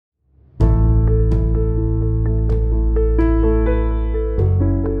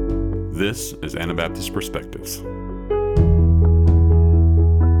This is Anabaptist Perspectives.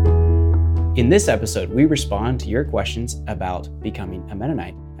 In this episode, we respond to your questions about becoming a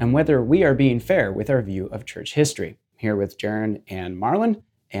Mennonite and whether we are being fair with our view of church history. Here with Jaron and Marlon.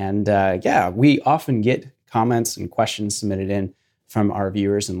 And we often get comments and questions submitted in from our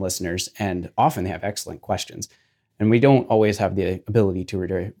viewers and listeners, and often they have excellent questions. And we don't always have the ability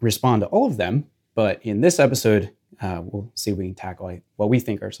to respond to all of them, but in this episode, we'll see if we can tackle what we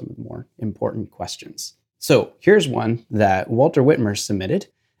think are some of the more important questions. So here's one that Walter Whitmer submitted,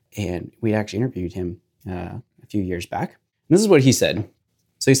 and we actually interviewed him a few years back. And this is what he said.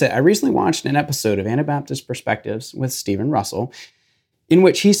 So he said, I recently watched an episode of Anabaptist Perspectives with Stephen Russell, in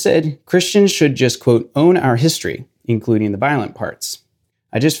which he said Christians should just, quote, own our history, including the violent parts.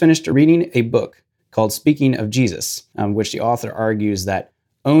 I just finished reading a book called Speaking of Jesus, which the author argues that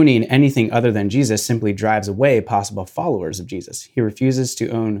owning anything other than Jesus simply drives away possible followers of Jesus. He refuses to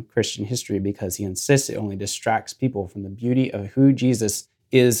own Christian history because he insists it only distracts people from the beauty of who Jesus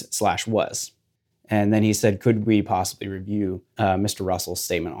is/was. And then he said, could we possibly review Mr. Russell's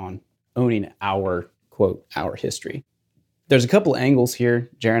statement on owning our, quote, our history? There's a couple angles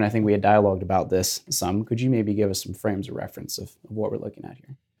here. Jaron, I think we had dialogued about this some. Could you maybe give us some frames of reference of what we're looking at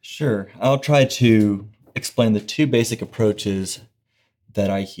here? Sure. I'll try to explain the two basic approaches that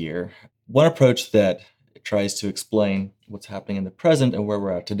I hear. One approach that tries to explain what's happening in the present and where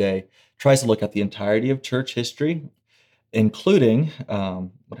we're at today tries to look at the entirety of church history, including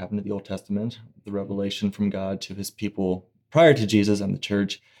what happened in the Old Testament, the revelation from God to his people prior to Jesus and the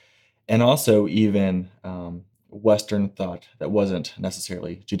church, and also even Western thought that wasn't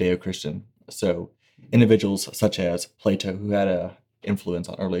necessarily Judeo-Christian. So individuals such as Plato, who had an influence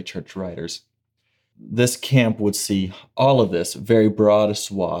on early church writers. This camp would see all of this very broad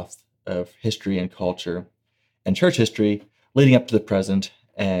swath of history and culture and church history leading up to the present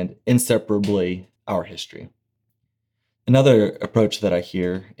and inseparably our history. Another approach that I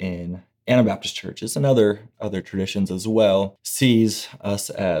hear in Anabaptist churches and other traditions as well sees us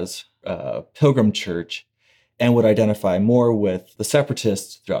as a pilgrim church and would identify more with the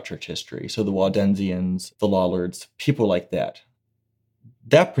separatists throughout church history. So the Waldensians, the Lollards, people like that.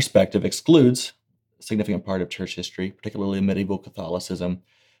 That perspective excludes a significant part of church history, particularly medieval Catholicism,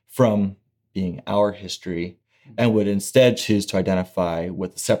 from being our history, and would instead choose to identify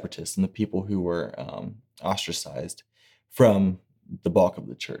with the separatists and the people who were ostracized from the bulk of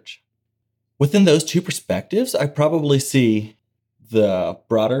the church. Within those two perspectives, I probably see the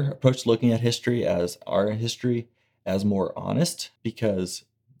broader approach to looking at history as our history as more honest, because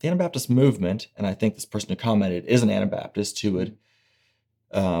the Anabaptist movement, and I think this person who commented is an Anabaptist who would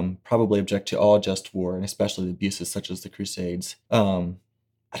probably object to all just war, and especially the abuses such as the Crusades.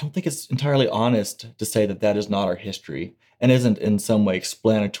 I don't think it's entirely honest to say that that is not our history and isn't in some way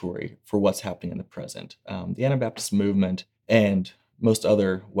explanatory for what's happening in the present. The Anabaptist movement and most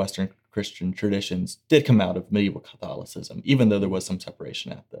other Western Christian traditions did come out of medieval Catholicism, even though there was some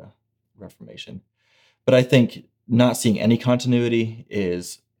separation at the Reformation. But I think not seeing any continuity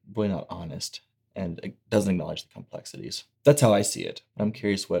is really not honest, and it doesn't acknowledge the complexities. That's how I see it. I'm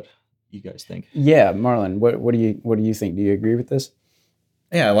curious what you guys think. Yeah, Marlon, what do you think? Do you agree with this?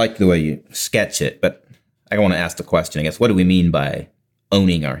 Yeah, I like the way you sketch it, but I want to ask the question, I guess, what do we mean by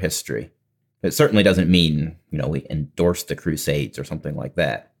owning our history? It certainly doesn't mean, we endorse the Crusades or something like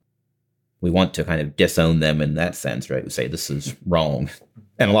that. We want to kind of disown them in that sense, right? We say this is wrong.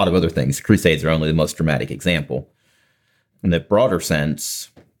 And a lot of other things. Crusades are only the most dramatic example. In the broader sense,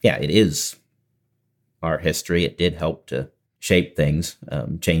 yeah, it is our history. It did help to shape things,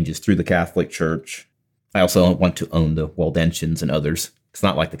 changes through the Catholic Church. I also want to own the Waldensians and others. It's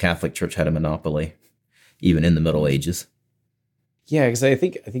not like the Catholic Church had a monopoly, even in the Middle Ages. Yeah, because I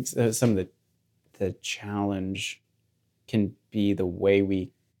think some of the challenge can be the way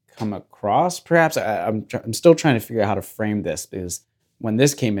we come across. Perhaps I'm still trying to figure out how to frame this, because when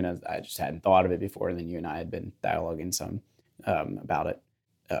this came in, I just hadn't thought of it before, and then you and I had been dialoguing some about it.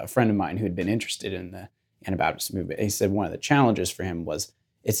 A friend of mine who had been interested in the Anabaptist movement, he said one of the challenges for him was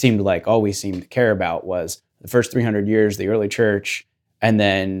it seemed like all we seemed to care about was the first 300 years, the early church, and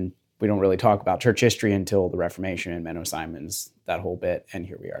then we don't really talk about church history until the Reformation and Menno Simons, that whole bit, and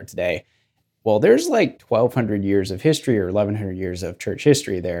here we are today. Well, there's like 1,200 years of history or 1,100 years of church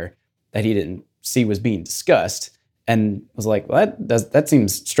history there that he didn't see was being discussed, and was like, well, that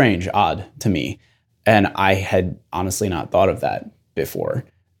seems strange, odd to me. And I had honestly not thought of that before.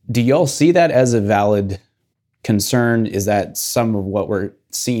 Do y'all see that as a valid concern? Is that some of what we're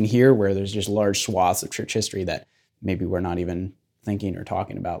seeing here, where there's just large swaths of church history that maybe we're not even thinking or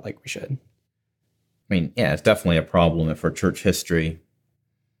talking about like we should? I mean, yeah, it's definitely a problem for church history.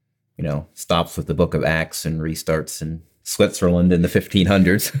 stops with the Book of Acts and restarts in Switzerland in the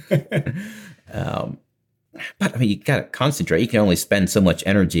 1500s. But I mean, you got to concentrate. You can only spend so much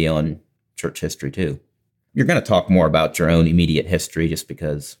energy on church history too. You're going to talk more about your own immediate history just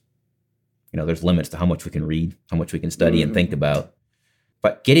because, there's limits to how much we can read, how much we can study and think about.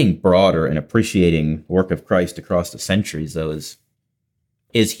 But getting broader and appreciating the work of Christ across the centuries, though, is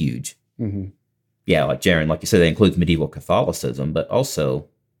huge. Mm-hmm. Yeah, like Jaron, like you said, that includes medieval Catholicism, but also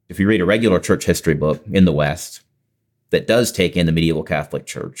if you read a regular church history book in the West that does take in the medieval Catholic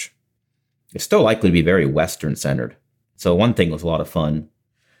Church, it's still likely to be very Western-centered. So one thing was a lot of fun.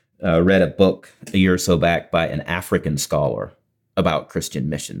 Read a book a year or so back by an African scholar about Christian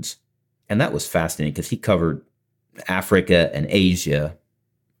missions. And that was fascinating because he covered Africa and Asia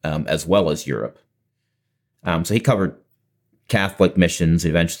as well as Europe. So he covered Catholic missions,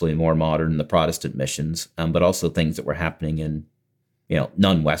 eventually more modern, the Protestant missions, but also things that were happening in,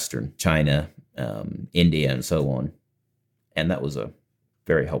 non-Western, China, India, and so on. And that was a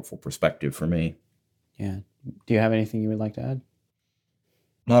very helpful perspective for me. Yeah. Do you have anything you would like to add?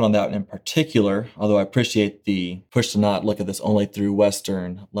 Not on that in particular, although I appreciate the push to not look at this only through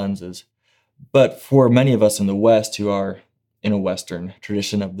Western lenses. But for many of us in the West who are in a Western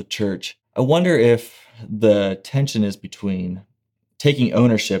tradition of the church, I wonder if the tension is between taking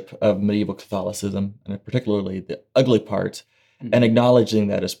ownership of medieval Catholicism, and particularly the ugly parts, and acknowledging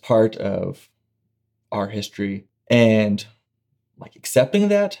that as part of our history and accepting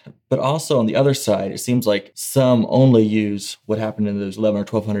that, but also on the other side, it seems like some only use what happened in those 11 or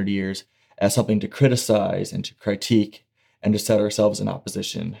 1200 years as something to criticize and to critique and to set ourselves in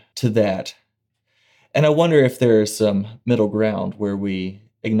opposition to that. And I wonder if there is some middle ground where we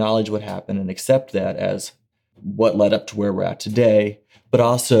acknowledge what happened and accept that as what led up to where we're at today, but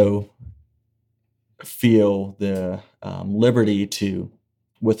also feel the liberty to,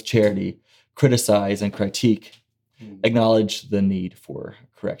 with charity, criticize and critique, acknowledge the need for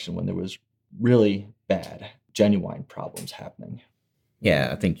correction when there was really bad, genuine problems happening. Yeah,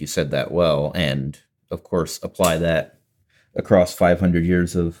 I think you said that well. And of course, apply that across 500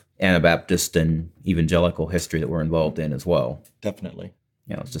 years of Anabaptist and evangelical history that we're involved in as well. Definitely.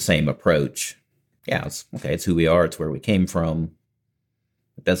 It's the same approach. Yeah, it's who we are. It's where we came from.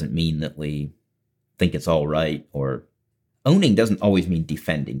 It doesn't mean that we think it's all right, or owning doesn't always mean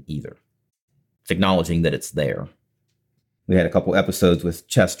defending either. It's acknowledging that it's there. We had a couple episodes with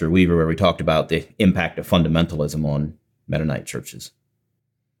Chester Weaver where we talked about the impact of fundamentalism on Mennonite churches.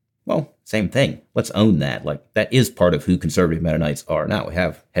 Well, same thing. Let's own that. That is part of who conservative Mennonites are. Now, we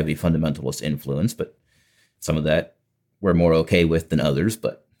have heavy fundamentalist influence, but some of that we're more okay with than others,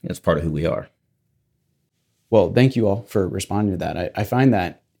 but it's part of who we are. Well, thank you all for responding to that. I find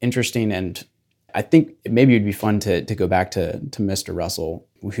that interesting, and I think maybe it'd be fun to go back to Mr. Russell,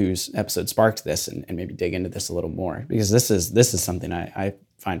 whose episode sparked this, and maybe dig into this a little more, because this is something I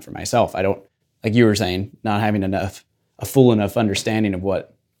find for myself. I don't, like you were saying, not having a full enough understanding of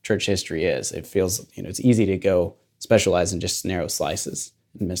what church history is. It feels, it's easy to go specialize in just narrow slices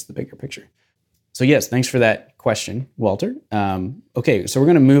and miss the bigger picture. So yes, thanks for that question, Walter. Okay, so we're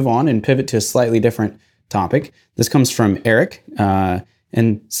going to move on and pivot to a slightly different topic. This comes from Eric,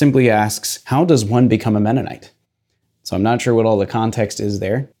 and simply asks, how does one become a Mennonite? So I'm not sure what all the context is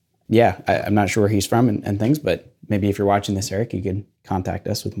there. Yeah, I'm not sure where he's from and things, but maybe if you're watching this, Eric, you can contact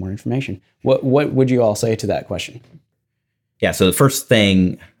us with more information. What would you all say to that question? Yeah, so the first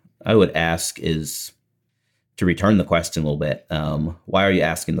thing I would ask is to return the question a little bit. Why are you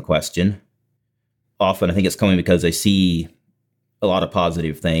asking the question? Often I think it's coming because they see a lot of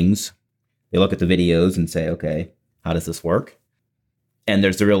positive things. They look at the videos and say, okay, how does this work? And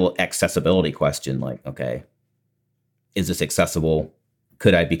there's the real accessibility question, okay, is this accessible?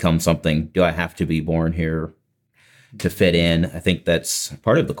 Could I become something? Do I have to be born here to fit in? I think that's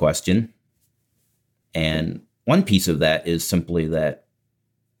part of the question. And one piece of that is simply that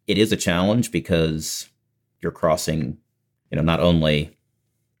it is a challenge because you're crossing, not only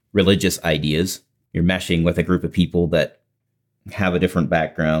religious ideas, you're meshing with a group of people that have a different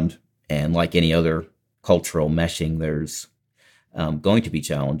background. And like any other cultural meshing, there's going to be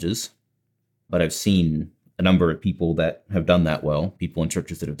challenges. But I've seen a number of people that have done that well, people in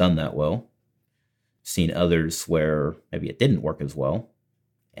churches that have done that well. Seen others where maybe it didn't work as well.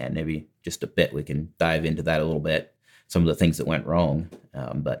 And maybe just a bit, we can dive into that a little bit, some of the things that went wrong.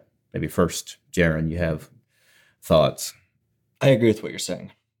 But maybe first, Jaron, you have thoughts. I agree with what you're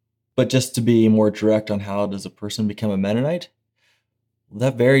saying. But just to be more direct on how does a person become a Mennonite,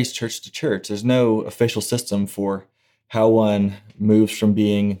 that varies church to church. There's no official system for how one moves from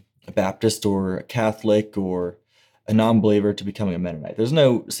being a Baptist or a Catholic or a non-believer to becoming a Mennonite. There's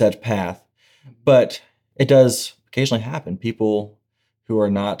no set path, but it does occasionally happen. People who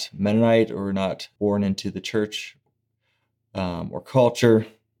are not Mennonite or not born into the church or culture,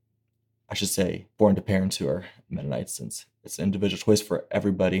 I should say, born to parents who are Mennonites, since it's an individual choice for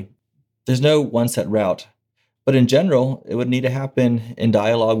everybody. There's no one set route, but in general, it would need to happen in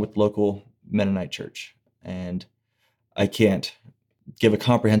dialogue with local Mennonite church. And I can't give a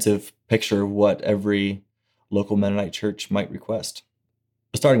comprehensive picture of what every local Mennonite church might request.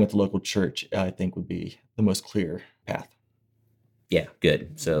 But starting with the local church, I think, would be the most clear path. Yeah,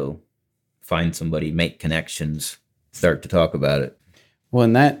 good. So find somebody, make connections, start to talk about it. Well,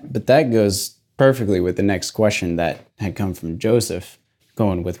 but that goes perfectly with the next question that had come from Joseph,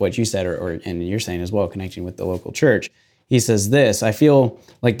 going with what you said, and you're saying as well, connecting with the local church. He says this: I feel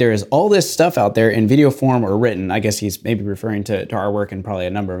like there is all this stuff out there in video form or written. I guess he's maybe referring to our work and probably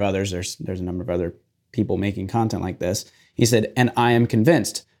a number of others. There's a number of other people making content like this. He said, and I am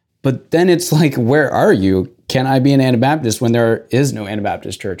convinced. But then it's like, where are you? Can I be an Anabaptist when there is no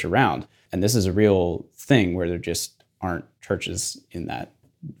Anabaptist church around? And this is a real thing where there just aren't churches in that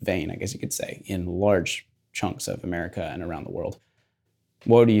vein, I guess you could say, in large chunks of America and around the world.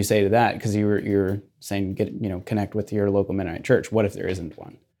 What do you say to that? Because you're saying connect with your local Mennonite church. What if there isn't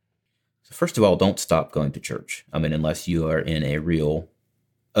one? So first of all, don't stop going to church. I mean, unless you are in a real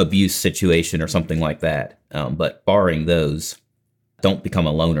abuse situation or something like that. But barring those, don't become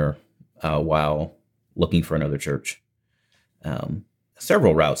a loner while looking for another church.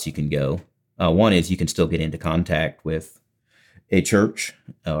 Several routes you can go. One is you can still get into contact with a church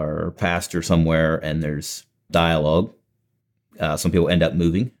or pastor somewhere, and there's dialogue. Some people end up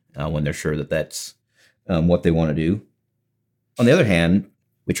moving when they're sure that that's what they want to do. On the other hand,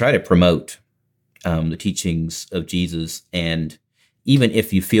 we try to promote the teachings of Jesus, and even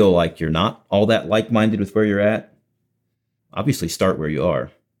if you feel like you're not all that like-minded with where you're at, obviously start where you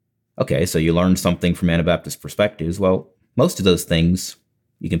are. Okay, so you learned something from Anabaptist perspectives. Well, most of those things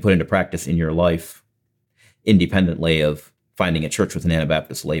you can put into practice in your life independently of finding a church with an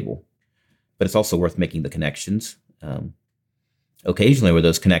Anabaptist label. But it's also worth making the connections. Occasionally, where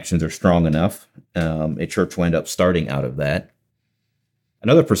those connections are strong enough, a church will end up starting out of that.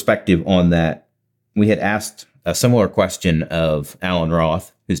 Another perspective on that, we had asked a similar question of Alan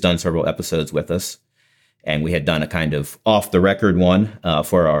Roth, who's done several episodes with us, and we had done a kind of off-the-record one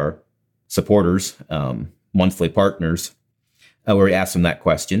for our supporters, monthly partners, where we asked them that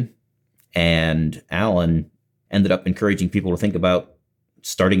question. And Alan ended up encouraging people to think about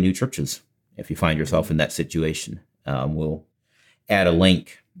starting new churches if you find yourself in that situation. We'll add a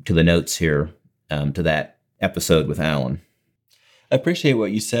link to the notes here to that episode with Alan. I appreciate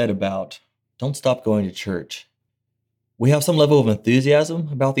what you said about don't stop going to church. We have some level of enthusiasm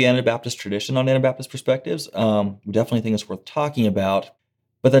about the Anabaptist tradition on Anabaptist perspectives. We definitely think it's worth talking about,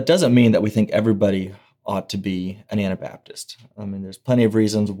 but that doesn't mean that we think everybody ought to be an Anabaptist. I mean, there's plenty of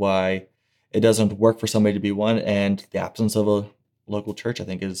reasons why it doesn't work for somebody to be one, and the absence of a local church, I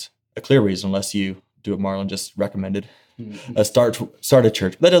think, is a clear reason, unless you do what Marlon just recommended, start a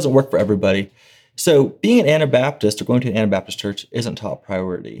church. But that doesn't work for everybody. So being an Anabaptist or going to an Anabaptist church isn't top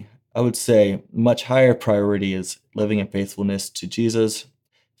priority. I would say much higher priority is living in faithfulness to Jesus,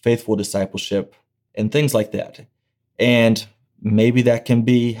 faithful discipleship, and things like that. And maybe that can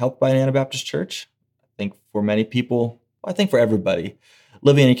be helped by an Anabaptist church. I think for many people, I think for everybody,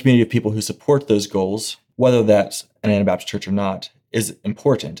 living in a community of people who support those goals, whether that's an Anabaptist church or not, is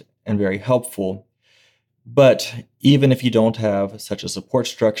important and very helpful. But even if you don't have such a support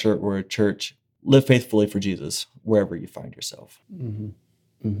structure or a church, live faithfully for Jesus wherever you find yourself. Mm-hmm.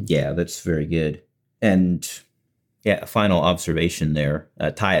 Mm-hmm. Yeah, that's very good. And yeah, a final observation there,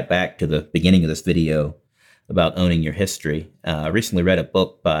 tie it back to the beginning of this video about owning your history. I recently read a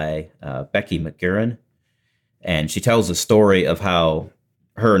book by Becky McGuerin, and she tells a story of how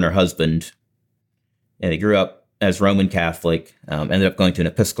her and her husband, they grew up as Roman Catholic, ended up going to an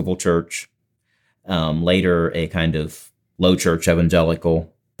Episcopal church, later a kind of low church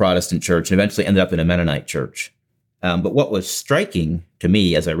evangelical Protestant church, and eventually ended up in a Mennonite church. But what was striking to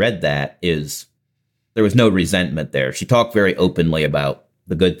me as I read that is there was no resentment there. She talked very openly about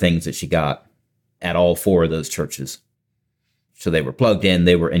the good things that she got at all four of those churches. So they were plugged in,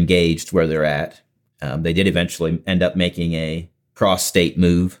 they were engaged where they're at. They did eventually end up making a cross-state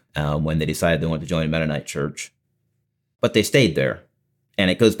move when they decided they wanted to join a Mennonite church. But they stayed there.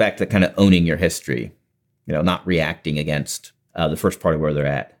 And it goes back to kind of owning your history, not reacting against the first part of where they're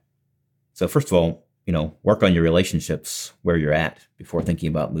at. So first of all, work on your relationships where you're at before thinking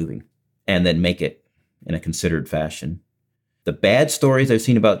about moving, and then make it in a considered fashion. The bad stories I've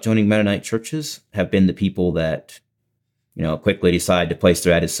seen about joining Mennonite churches have been the people that quickly decide the place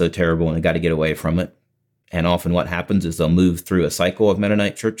they're at is so terrible and they got to get away from it. And often what happens is they'll move through a cycle of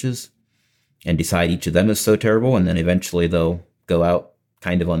Mennonite churches and decide each of them is so terrible. And then eventually they'll go out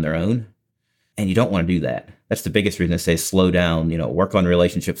kind of on their own. And you don't want to do that. That's the biggest reason I say slow down, work on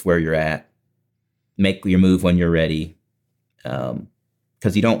relationships where you're at, make your move when you're ready.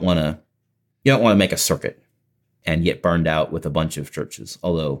 Because you don't want to make a circuit and get burned out with a bunch of churches.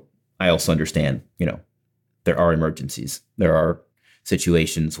 Although I also understand, there are emergencies. There are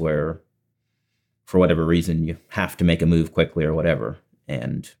situations where, for whatever reason, you have to make a move quickly or whatever.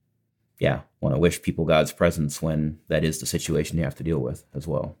 And want to wish people God's presence when that is the situation you have to deal with as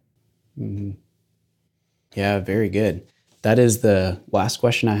well. Mm-hmm. Yeah, very good. That is the last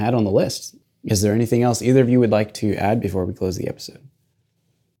question I had on the list. Is there anything else either of you would like to add before we close the episode?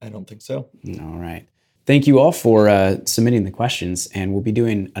 I don't think so. All right. Thank you all for submitting the questions, and we'll be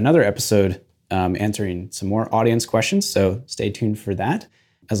doing another episode answering some more audience questions, so stay tuned for that.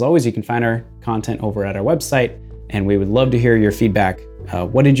 As always, you can find our content over at our website, and we would love to hear your feedback.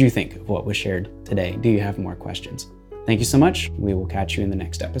 What did you think of what was shared today? Do you have more questions? Thank you so much. We will catch you in the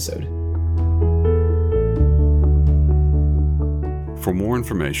next episode. For more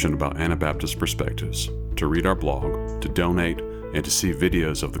information about Anabaptist Perspectives, to read our blog, to donate, and to see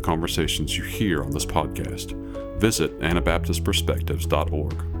videos of the conversations you hear on this podcast, visit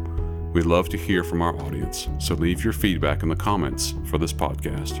AnabaptistPerspectives.org. We'd love to hear from our audience, so leave your feedback in the comments for this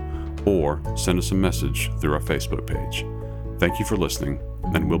podcast or send us a message through our Facebook page. Thank you for listening,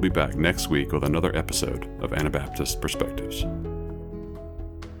 and we'll be back next week with another episode of Anabaptist Perspectives.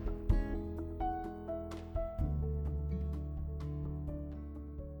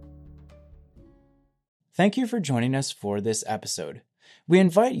 Thank you for joining us for this episode. We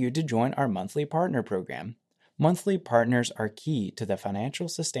invite you to join our monthly partner program. Monthly partners are key to the financial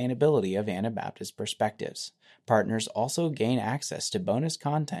sustainability of Anabaptist Perspectives. Partners also gain access to bonus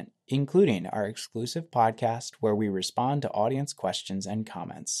content, including our exclusive podcast where we respond to audience questions and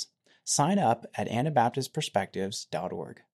comments. Sign up at AnabaptistPerspectives.org.